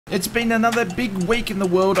It's been another big week in the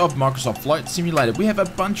world of Microsoft Flight Simulator. We have a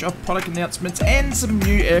bunch of product announcements and some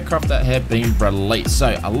new aircraft that have been released.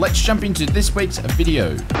 So let's jump into this week's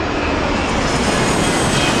video.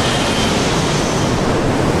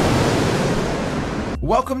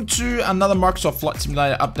 Welcome to another Microsoft Flight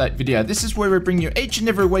Simulator update video. This is where we bring you each and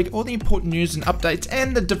every week all the important news and updates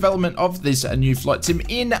and the development of this new flight sim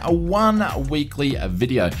in one weekly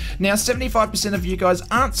video. Now, 75% of you guys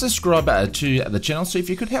aren't subscribed to the channel, so if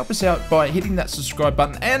you could help us out by hitting that subscribe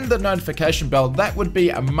button and the notification bell, that would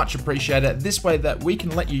be much appreciated. This way that we can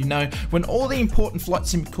let you know when all the important flight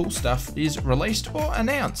sim cool stuff is released or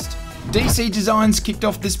announced. DC Designs kicked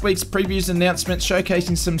off this week's previews announcement,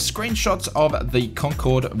 showcasing some screenshots of the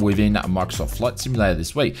Concorde within Microsoft Flight Simulator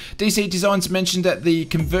this week. DC Designs mentioned that the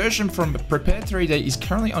conversion from Prepared 3D is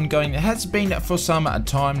currently ongoing. It has been for some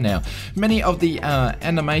time now. Many of the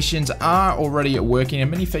animations are already working, and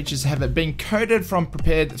many features have been coded from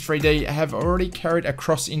Prepared 3D have already carried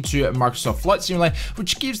across into Microsoft Flight Simulator,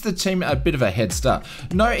 which gives the team a bit of a head start.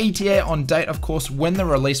 No ETA on date, of course, when the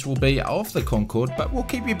release will be of the Concorde, but we'll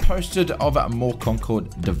keep you posted of more Concorde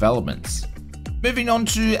developments. Moving on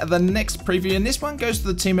to the next preview, and this one goes to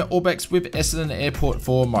the team at Orbex with Essendon Airport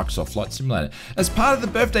for Microsoft Flight Simulator. As part of the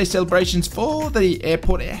birthday celebrations for the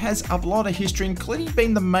airport, it has a lot of history, including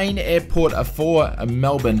being the main airport for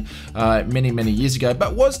Melbourne many years ago,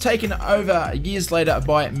 but was taken over years later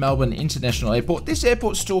by Melbourne International Airport. This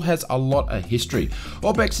airport still has a lot of history.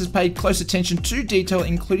 Orbex has paid close attention to detail,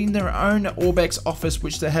 including their own Orbex office,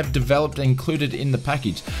 which they have developed and included in the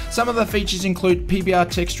package. Some of the features include PBR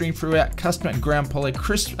texturing throughout custom ground poly,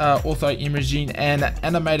 crisp ortho imaging, and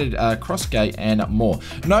animated cross-gate, and more.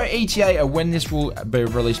 No ETA when this will be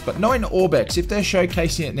released, but knowing Orbex, if they're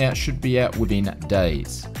showcasing it now, it should be out within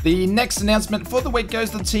days. The next announcement for the week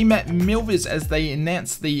goes to the team at Milviz as they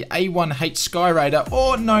announce the A1H Skyraider,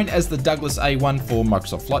 or known as the Douglas A1 for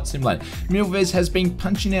Microsoft Flight Simulator. Milviz has been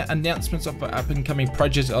punching out announcements of up-and-coming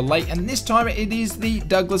projects late, and this time it is the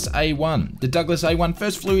Douglas A1. The Douglas A1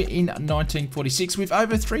 first flew in 1946 with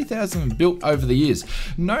over 3,000 built over the years.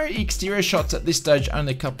 No exterior shots at this stage,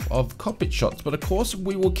 only a couple of cockpit shots, but of course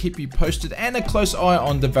we will keep you posted and a close eye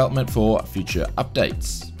on development for future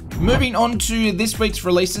updates. Moving on to this week's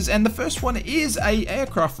releases, and the first one is a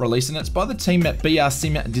aircraft release, and it's by the team at BR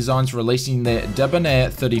Sim Designs, releasing their Debonair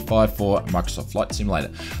 35 for Microsoft Flight Simulator.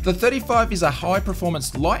 The 35 is a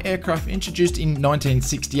high-performance light aircraft introduced in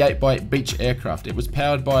 1968 by Beech Aircraft. It was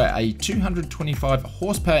powered by a 225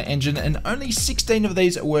 horsepower engine, and only 16 of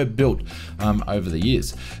these were built over the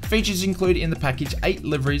years. Features include in the package 8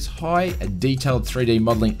 liveries, high detailed 3D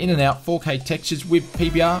modeling in and out, 4K textures with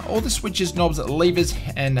PBR, all the switches, knobs, levers,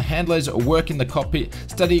 and handlers work in the cockpit.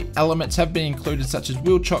 Study elements have been included, such as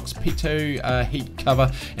wheel chocks, pitot heat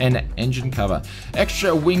cover, and engine cover.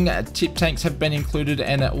 Extra wing tip tanks have been included,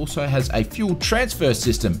 and it also has a fuel transfer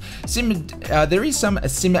system. There is some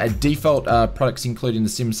sim default products, including the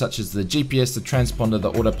sim such as the GPS, the transponder, the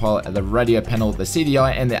autopilot, the radio panel, the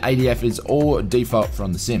CDI, and the ADF is all default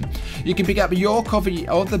from the sim. You can pick up your copy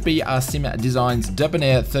of the BR Sim Designs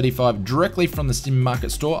Debonair 35 directly from the Sim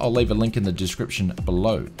Market store. I'll leave a link in the description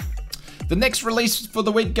below. The next release for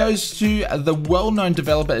the week goes to the well-known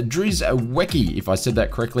developer Dries Wecke, if I said that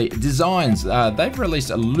correctly, Designs. They've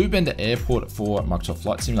released a Lubend Airport for Microsoft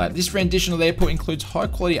Flight Simulator. This rendition of the airport includes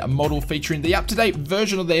high-quality model featuring the up-to-date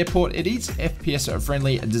version of the airport. It is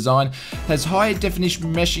FPS-friendly design, has high-definition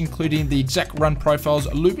mesh, including the exact run profiles.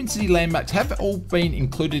 Lubend City landmarks have all been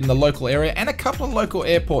included in the local area, and a couple of local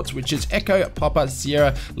airports, which is Echo Papa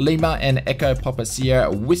Sierra Lima and Echo Papa Sierra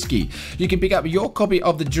Whiskey. You can pick up your copy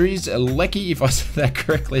of the Dries Wecke, if I said that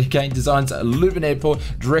correctly again, Designs Lubend Airport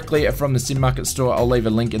directly from the Sim Market store. I'll leave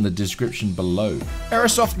a link in the description below.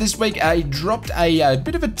 Aerosoft this week dropped a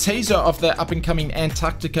bit of a teaser of the up-and-coming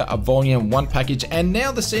Antarctica Volume 1 package, and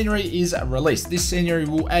now the scenery is released. This scenery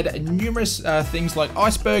will add numerous things like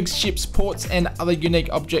icebergs, ships, ports, and other unique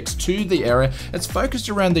objects to the area. It's focused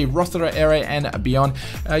around the Rothera area and beyond.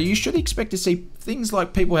 You should expect to see things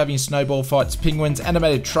like people having snowball fights, penguins,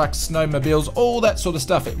 animated trucks, snowmobiles, all that sort of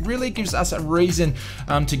stuff. It really gives us a reason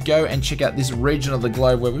to go and check out this region of the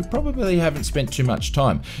globe where we probably haven't spent too much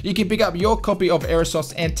time. You can pick up your copy of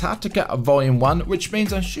Aerosoft's Antarctica Volume 1, which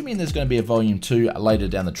means I'm assuming there's going to be a Volume 2 later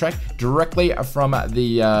down the track, directly from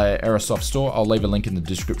the Aerosoft store. I'll leave a link in the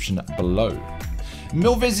description below.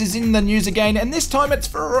 Milviz is in the news again, and this time it's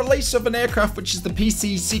for a release of an aircraft which is the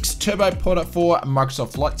PC-6 Turbo Porter for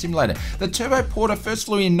Microsoft Flight Simulator. The Turbo Porter first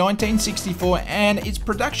flew in 1964 and its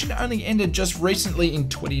production only ended just recently in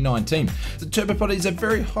 2019. The Turbo Porter is a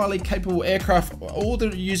very highly capable aircraft, all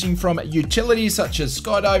they're using from utilities such as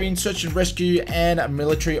skydiving, search and rescue, and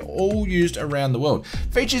military, all used around the world.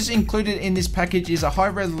 Features included in this package is a high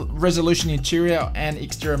resolution interior and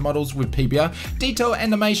exterior models with PBR, detail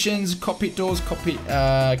animations, cockpit doors,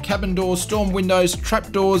 cabin doors, storm windows,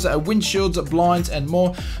 trap doors, windshields, blinds, and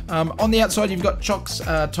more. On the outside, you've got chocks,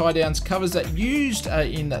 tie downs, covers that used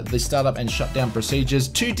in the startup and shutdown procedures,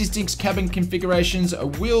 2 distinct cabin configurations,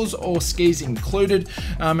 wheels or skis included,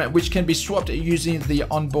 which can be swapped using the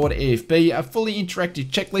onboard EFB, a fully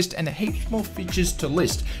interactive checklist, and heaps more features to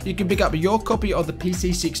list. You can pick up your copy of the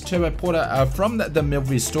PC-6 Turbo Porter from the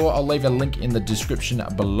Milviz store. I'll leave a link in the description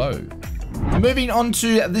below. Moving on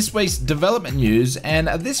to this week's development news, and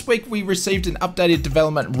this week we received an updated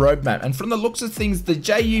development roadmap, and from the looks of things, the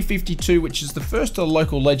JU-52, which is the first of the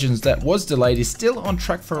local legends that was delayed, is still on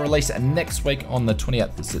track for release next week on the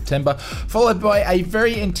 28th of September, followed by a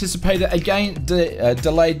very anticipated, again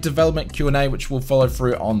delayed development Q&A, which will follow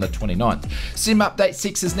through on the 29th. Sim Update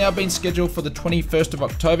 6 has now been scheduled for the 21st of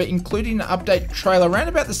October, including an update trailer around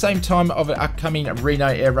about the same time of an upcoming Reno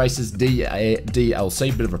Air Races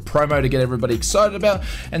DLC, bit of a promo to get everybody excited about.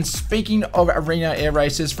 And speaking of Reno Air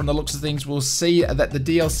Races, from the looks of things, we'll see that the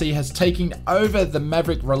DLC has taken over the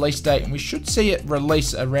Maverick release date, and we should see it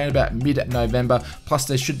release around about mid-November. Plus,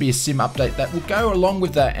 there should be a sim update that will go along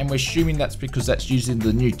with that, and we're assuming that's because that's using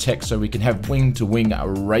the new tech so we can have wing-to-wing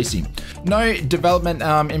racing. No development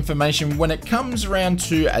information when it comes around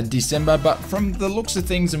to December, but from the looks of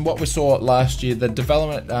things and what we saw last year, the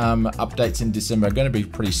development updates in December are going to be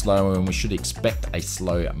pretty slow, and we should expect a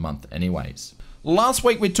slow month anyways. Last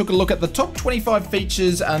week we took a look at the top 25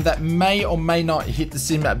 features that may or may not hit the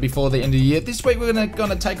sim before the end of the year. This week we're going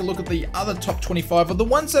to take a look at the other top 25, or the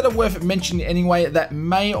ones that are worth mentioning anyway, that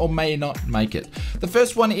may or may not make it. The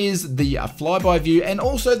first one is the flyby view, and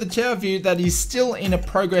also the tower view that is still in a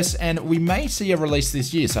progress, and we may see a release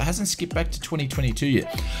this year, so it hasn't skipped back to 2022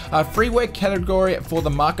 yet. Freeware category for the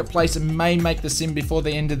marketplace may make the sim before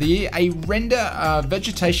the end of the year. A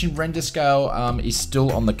vegetation render scale is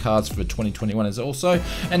still on the cards for 2021 also,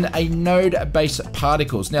 and a node-based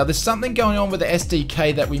particles. Now, there's something going on with the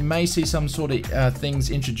SDK that we may see some sort of things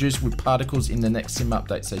introduced with particles in the next sim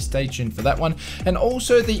update, so stay tuned for that one. And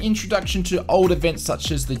also the introduction to old events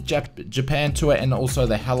such as the Japan tour and also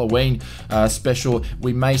the Halloween special.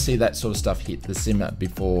 We may see that sort of stuff hit the sim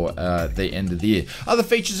before the end of the year. Other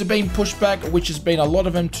features are being pushed back, which has been a lot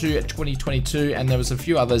of them to 2022, and there was a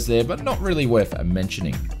few others there, but not really worth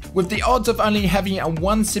mentioning. With the odds of only having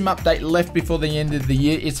one sim update left before the end of the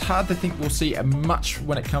year, it's hard to think we'll see much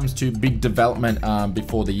when it comes to big development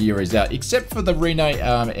before the year is out, except for the Reno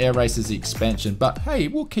Air Races expansion, but hey,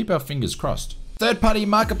 we'll keep our fingers crossed. Third-party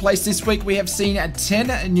marketplace this week, we have seen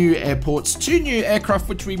 10 new airports, 2 new aircraft,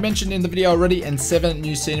 which we mentioned in the video already, and 7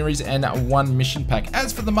 new sceneries and 1 mission pack.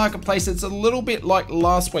 As for the marketplace, it's a little bit like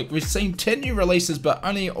last week. We've seen 10 new releases, but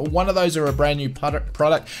only one of those are a brand new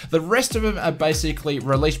product. The rest of them are basically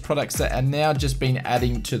released products that are now just been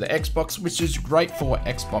adding to the Xbox, which is great for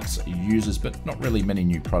Xbox users, but not really many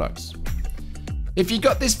new products. If you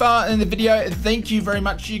got this far in the video, thank you very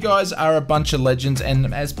much. You guys are a bunch of legends,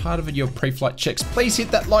 and as part of your pre-flight checks, please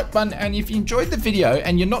hit that like button. And if you enjoyed the video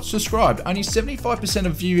and you're not subscribed, only 75%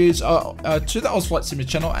 of viewers to the Ozflight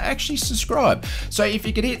Simulator channel are actually subscribed. So if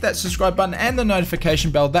you could hit that subscribe button and the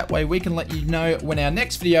notification bell, that way we can let you know when our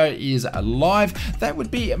next video is live. That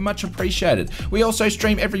would be much appreciated. We also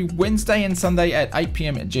stream every Wednesday and Sunday at 8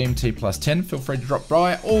 PM at GMT +10. Feel free to drop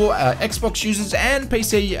by. All Xbox users and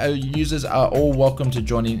PC users are all welcome to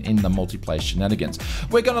join in the multiplayer shenanigans.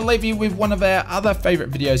 We're going to leave you with one of our other favorite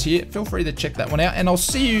videos here. Feel free to check that one out, and I'll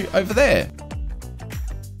see you over there.